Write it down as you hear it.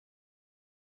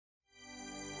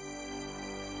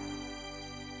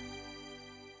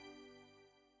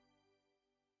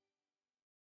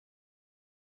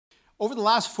Over the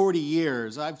last 40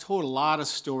 years, I've told a lot of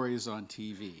stories on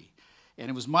TV,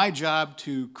 and it was my job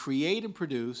to create and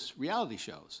produce reality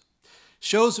shows.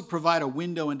 Shows that provide a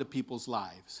window into people's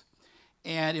lives.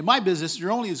 And in my business,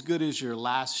 you're only as good as your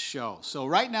last show. So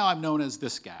right now, I'm known as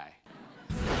this guy.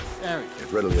 There we go.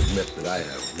 I readily admit that I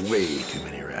have way too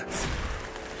many rats.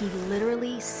 He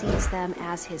literally sees them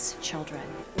as his children.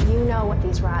 You know what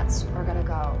these rats are gonna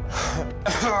go.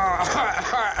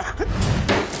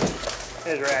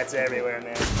 There's rats everywhere,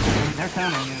 man. They're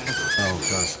coming. Oh,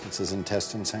 gosh. It's his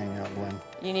intestines hanging out, Glenn.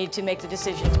 You need to make the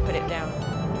decision to put it down.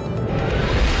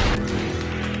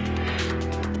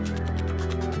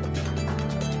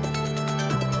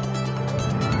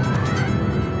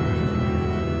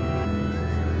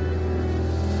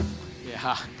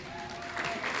 Yeah.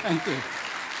 Thank you.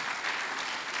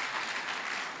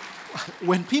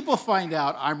 When people find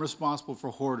out I'm responsible for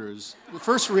Hoarders, the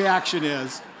first reaction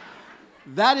is,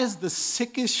 that is the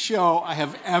sickest show I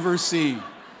have ever seen.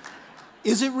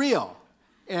 Is it real?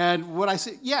 And what I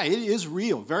say, yeah, it is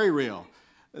real, very real.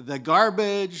 The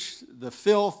garbage, the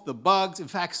filth, the bugs. In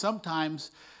fact, sometimes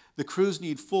the crews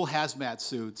need full hazmat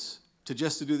suits to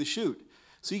do the shoot.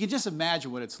 So you can just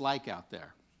imagine what it's like out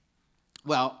there.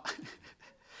 Well,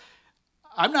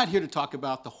 I'm not here to talk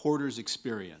about the Hoarders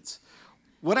experience.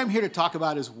 What I'm here to talk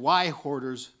about is why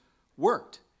Hoarders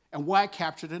worked and why it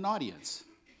captured an audience.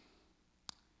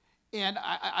 And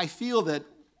I feel that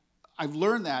I've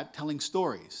learned that telling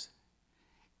stories.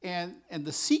 And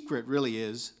the secret really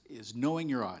is knowing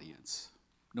your audience.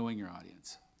 Knowing your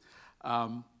audience.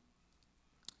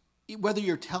 Whether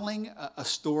you're telling a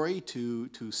story to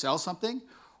sell something,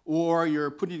 or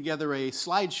you're putting together a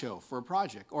slideshow for a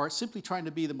project, or simply trying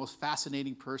to be the most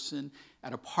fascinating person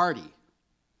at a party,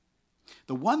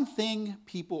 the one thing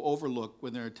people overlook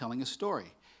when they're telling a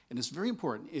story, and it's very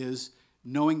important, is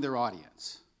knowing their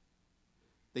audience.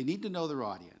 They need to know their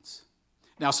audience.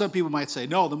 Now, some people might say,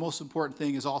 no, the most important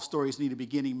thing is all stories need a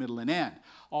beginning, middle, and end.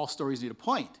 All stories need a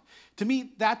point. To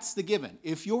me, that's the given.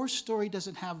 If your story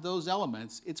doesn't have those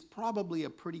elements, it's probably a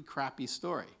pretty crappy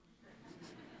story.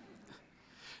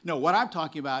 No, what I'm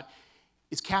talking about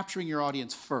is capturing your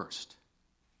audience first,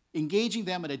 engaging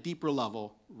them at a deeper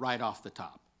level right off the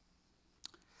top.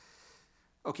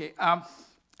 Okay,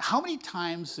 how many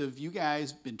times have you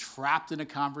guys been trapped in a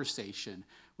conversation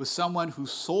with someone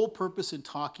whose sole purpose in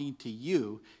talking to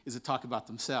you is to talk about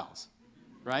themselves,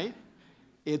 right?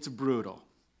 It's brutal.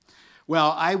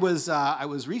 Well, I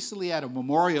was recently at a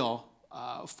memorial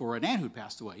for an aunt who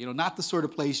passed away. You know, not the sort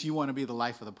of place you want to be the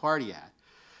life of the party at.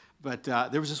 But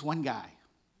there was this one guy,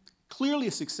 clearly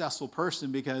a successful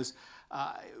person because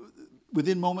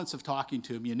within moments of talking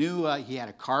to him, you knew he had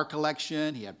a car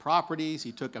collection, he had properties,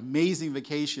 he took amazing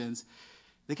vacations.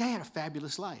 The guy had a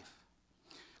fabulous life.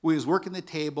 We was working the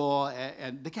table,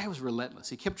 and the guy was relentless.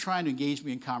 He kept trying to engage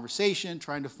me in conversation,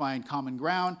 trying to find common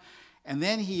ground. And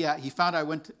then he found out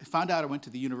I went to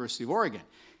the University of Oregon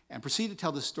and proceeded to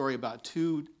tell this story about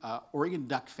two Oregon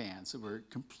Duck fans that were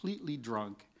completely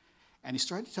drunk. And he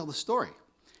started to tell the story.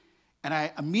 And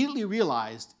I immediately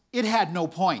realized it had no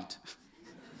point.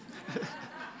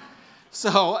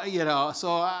 So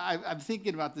I'm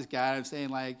thinking about this guy, and I'm saying,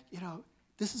 like,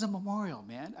 this is a memorial,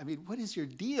 man. I mean, what is your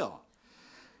deal?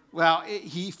 Well,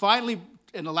 he finally,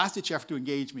 in the last-ditch effort to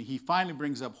engage me, he finally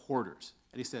brings up Hoarders.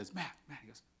 And he says, Matt, he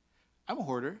goes, I'm a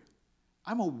hoarder.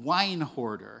 I'm a wine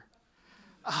hoarder.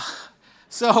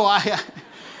 So I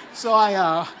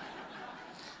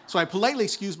politely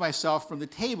excused myself from the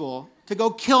table to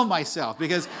go kill myself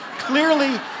because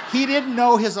clearly he didn't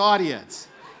know his audience.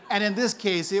 And in this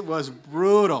case, it was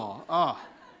brutal. Oh.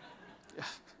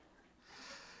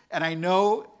 And I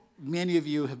know many of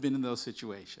you have been in those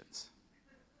situations.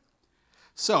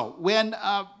 So when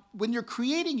you're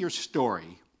creating your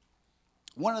story,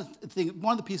 one of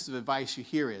the pieces of advice you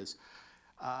hear is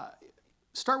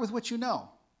start with what you know.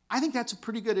 I think that's a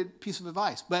pretty good piece of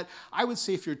advice. But I would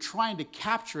say if you're trying to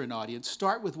capture an audience,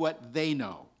 start with what they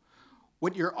know,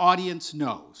 what your audience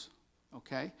knows.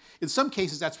 Okay? In some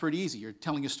cases, that's pretty easy. You're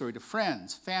telling a story to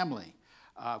friends, family,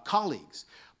 colleagues.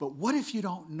 But what if you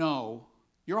don't know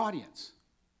your audience?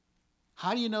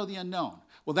 How do you know the unknown?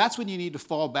 Well, that's when you need to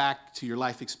fall back to your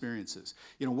life experiences.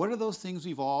 What are those things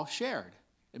we've all shared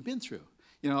and been through?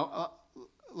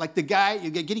 Like the guy,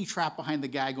 you're getting trapped behind the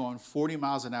guy going 40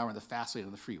 miles an hour in the fast lane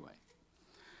on the freeway.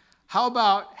 How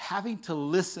about having to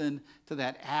listen to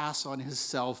that ass on his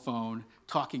cell phone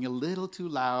talking a little too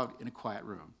loud in a quiet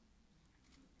room?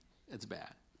 It's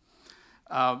bad.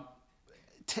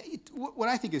 What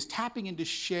I think is tapping into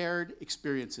shared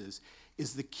experiences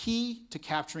is the key to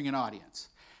capturing an audience.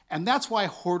 And that's why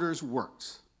Hoarders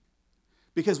works.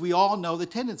 Because we all know the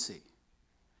tendency.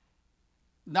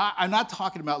 I'm not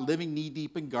talking about living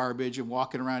knee-deep in garbage and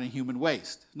walking around in human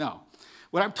waste. No.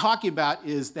 What I'm talking about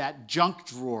is that junk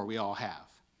drawer we all have.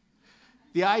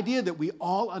 The idea that we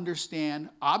all understand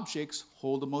objects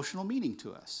hold emotional meaning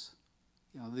to us.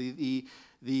 You know,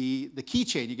 the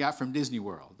keychain you got from Disney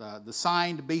World, the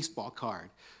signed baseball card.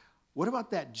 What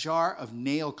about that jar of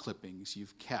nail clippings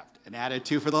you've kept and added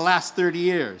to for the last 30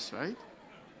 years, right?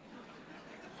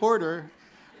 Hoarder.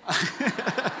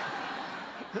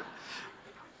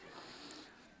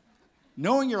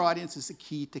 Knowing your audience is the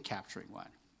key to capturing one.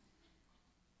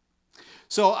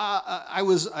 So I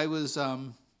was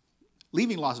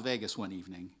leaving Las Vegas one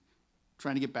evening,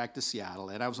 trying to get back to Seattle,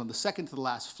 and I was on the second to the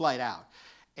last flight out.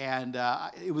 And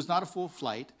it was not a full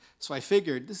flight, so I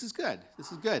figured, this is good,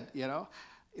 you know.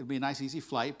 It'll be a nice, easy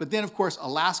flight. But then, of course,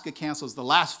 Alaska cancels the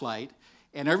last flight,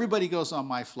 and everybody goes on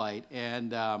my flight,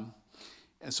 and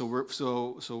so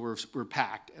we're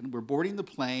packed, and we're boarding the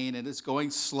plane, and it's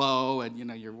going slow, and you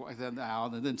know you're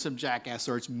out, and then some jackass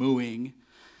starts mooing,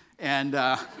 and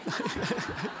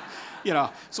you know.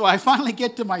 So I finally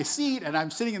get to my seat, and I'm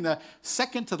sitting in the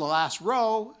second to the last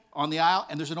row on the aisle,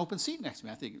 and there's an open seat next to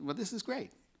me. I think, well, this is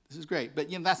great. This is great. But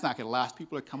you know that's not going to last.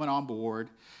 People are coming on board.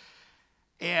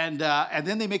 And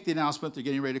then they make the announcement they're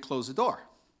getting ready to close the door.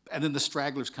 And then the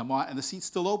stragglers come on, and the seat's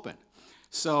still open.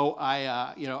 So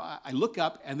I look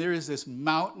up, and there is this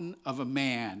mountain of a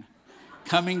man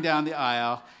coming down the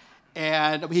aisle.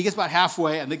 And he gets about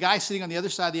halfway, and the guy sitting on the other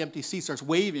side of the empty seat starts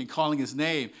waving and calling his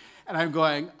name. And I'm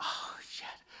going, oh, shit.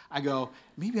 I go,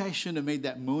 maybe I shouldn't have made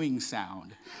that mooing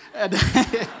sound. And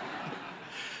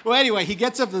well, anyway, he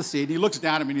gets up to the seat, and he looks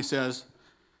down at me, and he says,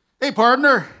 hey,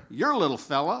 partner, you're a little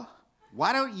fella.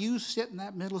 Why don't you sit in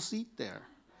that middle seat there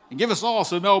and give us all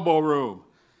some elbow room?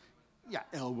 Yeah,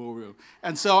 elbow room.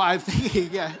 And so I'm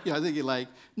thinking, like,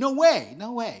 no way.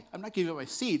 I'm not giving up my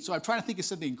seat. So I'm trying to think of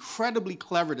something incredibly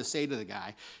clever to say to the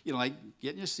guy. You know, like,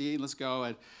 get in your seat, let's go.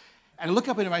 And I look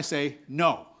up at him, I say,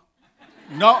 no,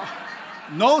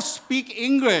 speak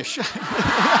English. You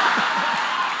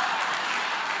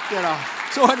know,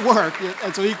 so it worked.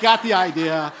 And so he got the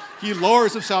idea. He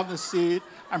lowers himself in the seat.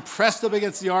 I'm pressed up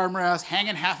against the armrest,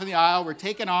 hanging half of the aisle. We're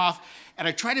taking off, and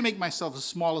I try to make myself as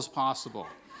small as possible.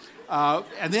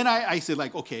 And then I said,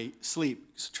 like, okay,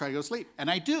 sleep. Just try to go to sleep. And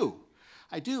I do.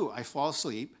 I fall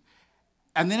asleep,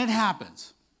 and then it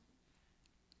happens.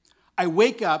 I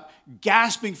wake up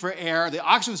gasping for air. The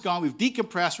oxygen's gone. We've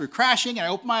decompressed. We're crashing, and I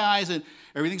open my eyes, and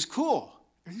everything's cool.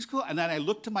 Everything's cool. And then I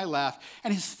look to my left,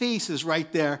 and his face is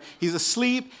right there. He's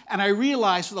asleep, and I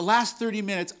realize for the last 30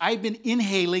 minutes, I've been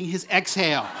inhaling his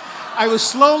exhale. I was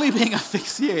slowly being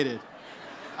asphyxiated.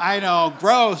 I know,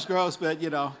 gross, but, you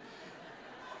know,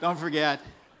 don't forget,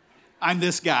 I'm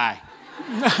this guy.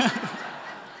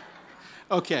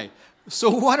 Okay,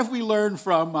 so what have we learned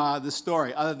from this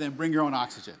story other than bring your own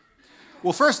oxygen?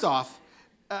 Well, first off,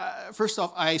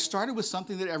 I started with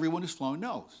something that everyone who's flown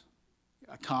knows.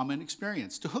 A common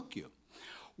experience, to hook you.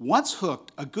 Once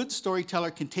hooked, a good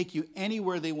storyteller can take you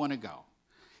anywhere they want to go.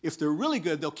 If they're really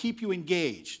good, they'll keep you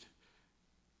engaged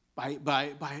by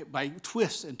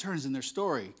twists and turns in their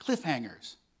story,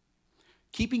 cliffhangers,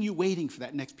 keeping you waiting for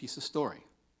that next piece of story.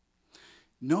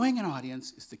 Knowing an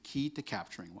audience is the key to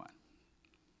capturing one.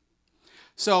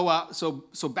 So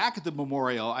back at the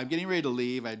memorial, I'm getting ready to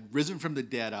leave. I'd risen from the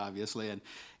dead, obviously,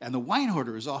 and the wine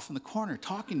hoarder is off in the corner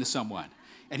talking to someone.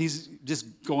 And he's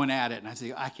just going at it, and I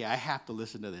say, okay, I have to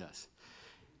listen to this.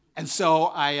 And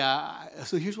so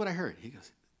so here's what I heard. He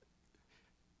goes,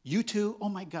 you two, oh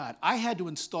my God, I had to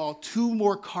install 2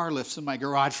 more car lifts in my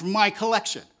garage from my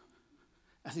collection.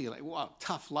 I think, like, wow,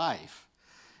 tough life.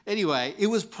 Anyway, it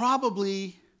was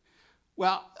probably,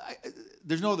 well,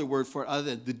 there's no other word for it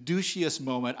other than the douchiest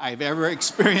moment I've ever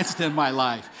experienced in my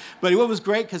life. But it was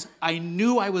great because I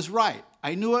knew I was right.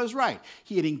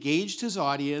 He had engaged his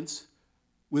audience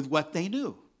with what they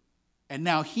knew. And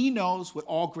now he knows what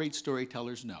all great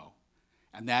storytellers know,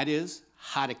 and that is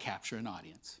how to capture an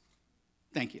audience.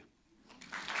 Thank you.